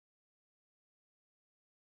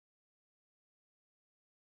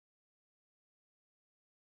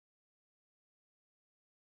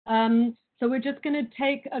So we're just going to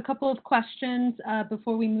take a couple of questions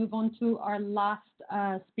before we move on to our last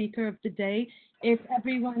speaker of the day. If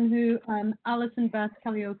everyone who, Alison, Beth,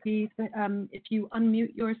 Kalliopi, if you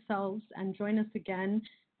unmute yourselves and join us again,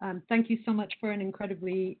 thank you so much for an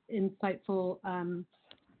incredibly insightful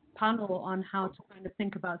panel on how to kind of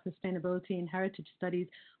think about sustainability in heritage studies.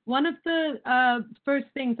 One of the first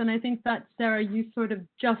things, and I think that, Sara, you sort of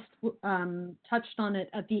just touched on it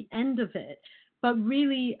at the end of it, but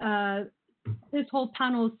really this whole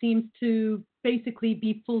panel seems to basically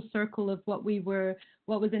be full circle of what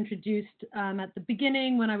was introduced at the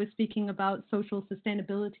beginning when I was speaking about social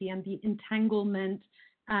sustainability and the entanglement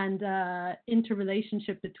and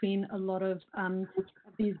interrelationship between a lot of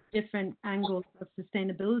these different angles of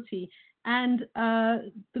sustainability. And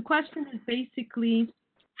the question is basically,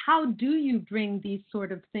 how do you bring these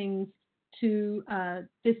sort of things to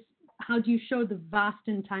this? How do you show the vast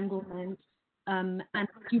entanglement and how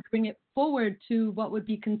do you bring it forward to what would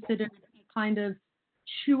be considered a kind of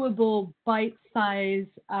chewable, bite-sized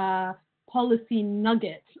policy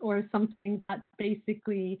nuggets, or something that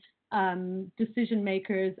basically decision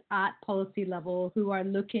makers at policy level who are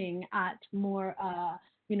looking at more,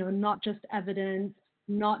 not just evidence,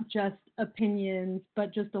 not just opinions,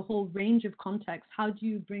 but just a whole range of contexts. How do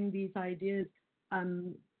you bring these ideas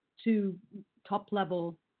to top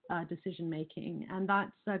level decision making? And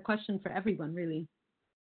that's a question for everyone, really.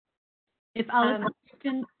 If Alison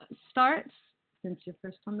can start, since you're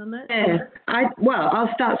first on the list. Yeah, I'll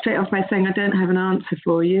start straight off by saying I don't have an answer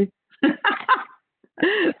for you.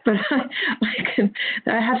 But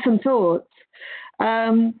I have some thoughts.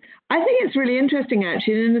 I think it's really interesting,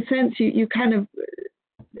 actually, in the sense you kind of,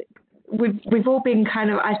 we've all been kind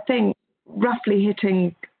of, I think, roughly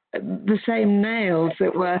hitting the same nails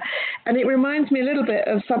that were, and it reminds me a little bit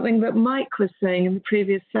of something that Mike was saying in the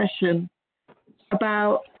previous session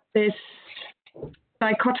about this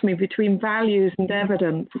dichotomy between values and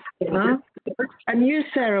evidence. And you,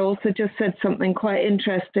 Sara, also just said something quite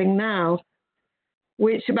interesting now,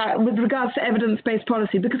 which with regards to evidence-based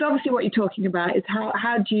policy, because obviously what you're talking about is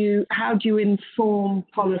how do you inform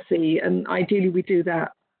policy, and ideally we do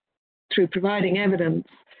that through providing evidence.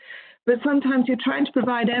 But sometimes you're trying to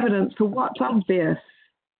provide evidence for what's obvious.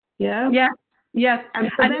 Yeah. Yeah. Yes. And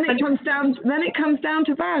then it comes down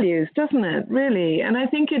to values, doesn't it? Really. And I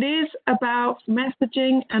think it is about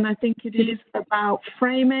messaging, and I think it is about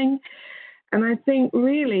framing, and I think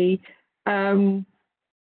really,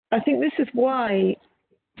 I think this is why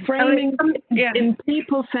framing in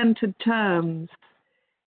people-centered terms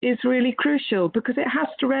is really crucial, because it has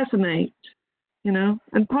to resonate,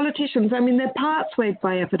 and politicians, I mean, they're part swayed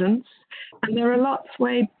by evidence and there are lots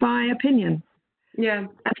swayed by opinion. Yeah.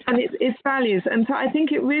 And it's values. And so I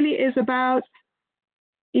think it really is about,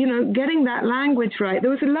 getting that language right. There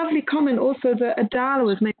was a lovely comment also that Adala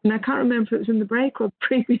was making, I can't remember if it was in the break or the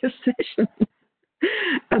previous session,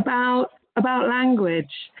 about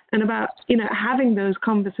language and about, having those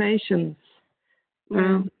conversations.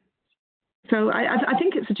 So I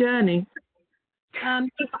think it's a journey.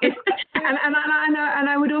 And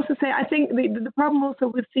I would also say, I think the problem also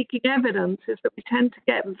with seeking evidence is that we tend to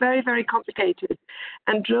get very, very complicated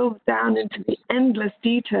and drill down into the endless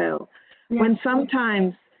detail, when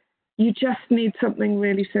sometimes you just need something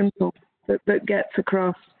really simple that gets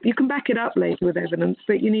across. You can back it up later with evidence,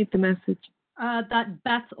 but you need the message. That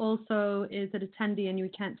Beth also is an attendee and you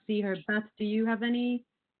can't see her. Beth, do you have any?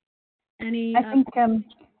 I think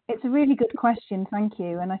it's a really good question, thank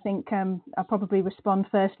you. And I think I'll probably respond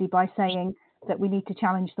firstly by saying that we need to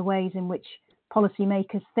challenge the ways in which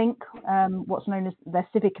policymakers think, what's known as their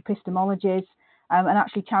civic epistemologies, and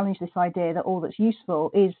actually challenge this idea that all that's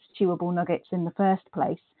useful is chewable nuggets in the first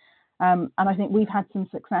place. And I think we've had some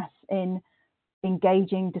success in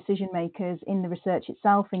engaging decision makers in the research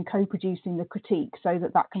itself, in co-producing the critique, so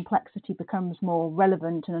that complexity becomes more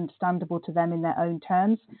relevant and understandable to them in their own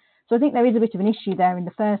terms. So I think there is a bit of an issue there in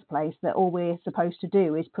the first place, that all we're supposed to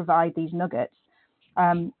do is provide these nuggets.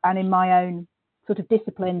 And in my own sort of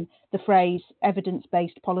discipline, the phrase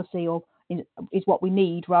evidence-based policy is what we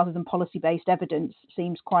need, rather than policy-based evidence,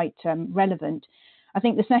 seems quite relevant. I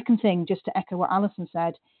think the second thing, just to echo what Alison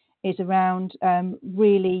said, is around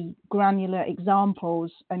really granular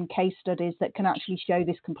examples and case studies that can actually show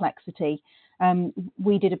this complexity.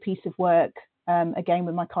 We did a piece of work again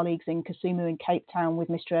with my colleagues in Kisumu and Cape Town with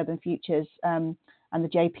Mr. Urban Futures and the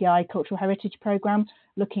JPI Cultural Heritage Programme,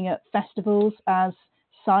 looking at festivals as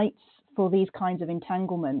sites for these kinds of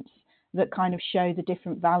entanglements that kind of show the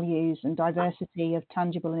different values and diversity of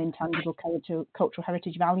tangible and intangible cultural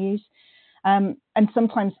heritage values. And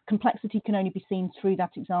sometimes complexity can only be seen through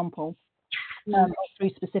that example. or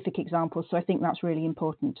through specific examples. So I think that's really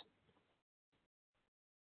important.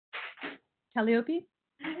 Kalliopi?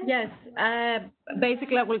 Yes,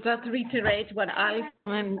 basically I will just reiterate what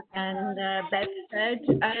Alison and Beth said.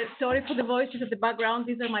 Sorry for the voices of the background,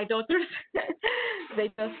 these are my daughters.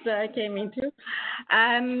 They just came into.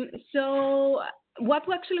 So what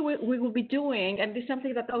we will be doing, and this is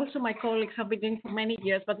something that also my colleagues have been doing for many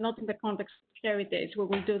years, but not in the context of heritage, we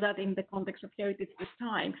will do that in the context of heritage this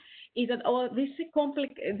time, is that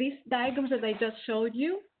these diagrams that I just showed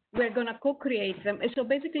you, we're going to co-create them. And so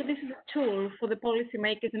basically, this is a tool for the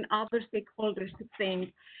policymakers and other stakeholders to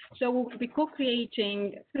think. So we will be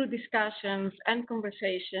co-creating through discussions and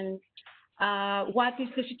conversations what is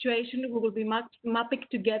the situation. We will be mapping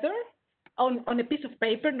together on a piece of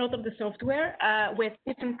paper, not on the software, with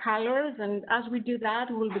different colors. And as we do that,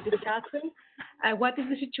 we will be discussing what is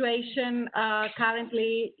the situation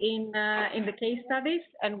currently in the case studies,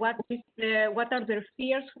 and what are their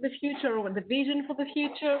fears for the future, or the vision for the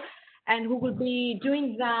future. And we will be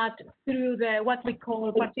doing that through what we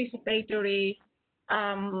call participatory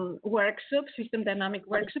workshops, system dynamic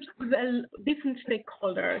workshops, with different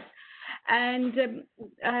stakeholders. And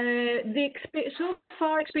so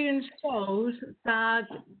far experience shows that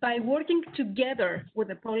by working together with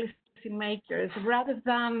the policymakers, rather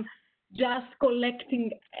than just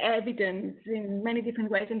collecting evidence in many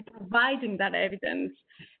different ways and providing that evidence,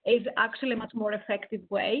 is actually a much more effective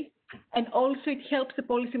way. And also it helps the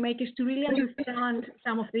policymakers to really understand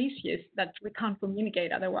some of the issues that we can't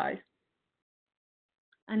communicate otherwise.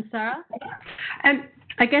 And Sara?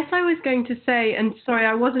 I guess I was going to say, and sorry,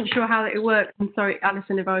 I wasn't sure how it worked. I'm sorry,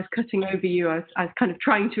 Alison, if I was cutting over you. I was kind of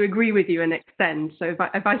trying to agree with you and extend. So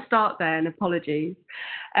if I start there, and apologies.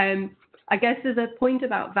 I guess there's a point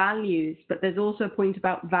about values, but there's also a point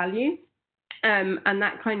about value, and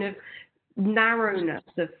that kind of narrowness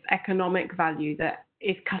of economic value that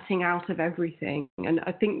is cutting out of everything. And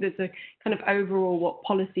I think there's a kind of overall what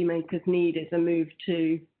policymakers need is a move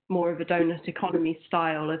to more of a donut economy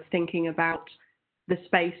style of thinking about the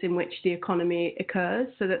space in which the economy occurs,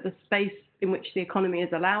 so that the space in which the economy is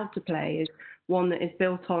allowed to play is one that is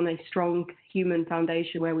built on a strong human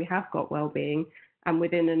foundation where we have got well-being, and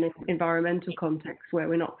within an environmental context where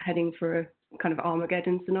we're not heading for a kind of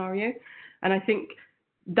Armageddon scenario. And I think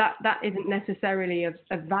that isn't necessarily a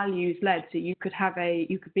values-led. So you could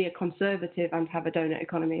be a conservative and have a donut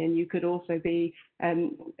economy, and you could also be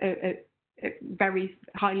very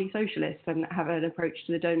highly socialist and have an approach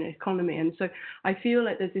to the donut economy. And so I feel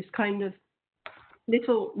like there's this kind of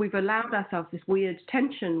we've allowed ourselves this weird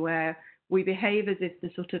tension where we behave as if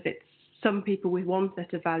some people with one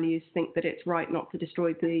set of values think that it's right not to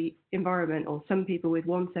destroy the environment, or some people with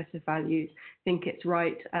one set of values think it's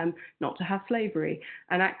right not to have slavery.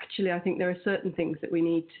 And actually, I think there are certain things that we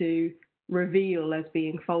need to reveal as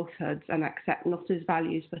being falsehoods and accept not as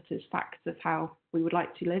values but as facts of how we would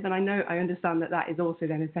like to live. And I understand that is also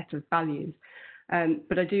then a set of values,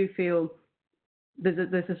 but I do feel there's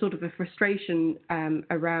a sort of a frustration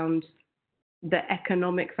around the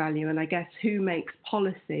economic value. And I guess who makes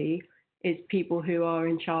policy is people who are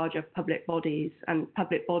in charge of public bodies, and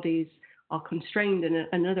public bodies are constrained in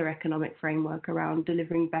another economic framework around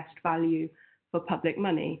delivering best value for public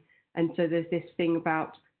money. And so there's this thing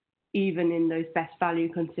about, even in those best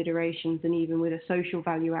value considerations, and even with a social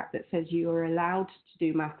value act that says you are allowed to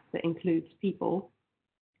do maths that includes people,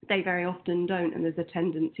 they very often don't. And there's a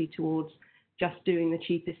tendency towards just doing the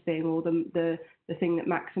cheapest thing, or the thing that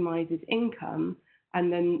maximizes income.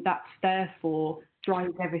 And then that's therefore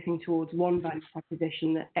drives everything towards one value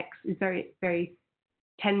proposition that is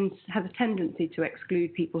has a tendency to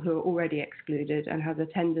exclude people who are already excluded, and has a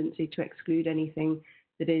tendency to exclude anything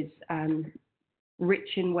that is rich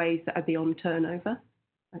in ways that are beyond turnover,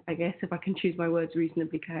 I guess, if I can choose my words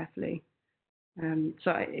reasonably carefully.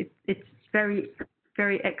 So it's very,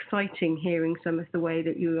 very exciting hearing some of the way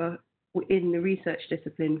that you are in the research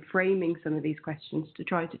discipline framing some of these questions to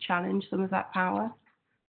try to challenge some of that power.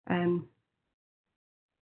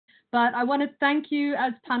 But I want to thank you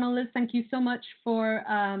as panelists. Thank you so much for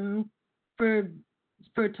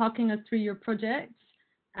talking us through your projects,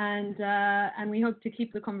 and we hope to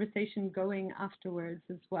keep the conversation going afterwards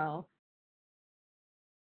as well.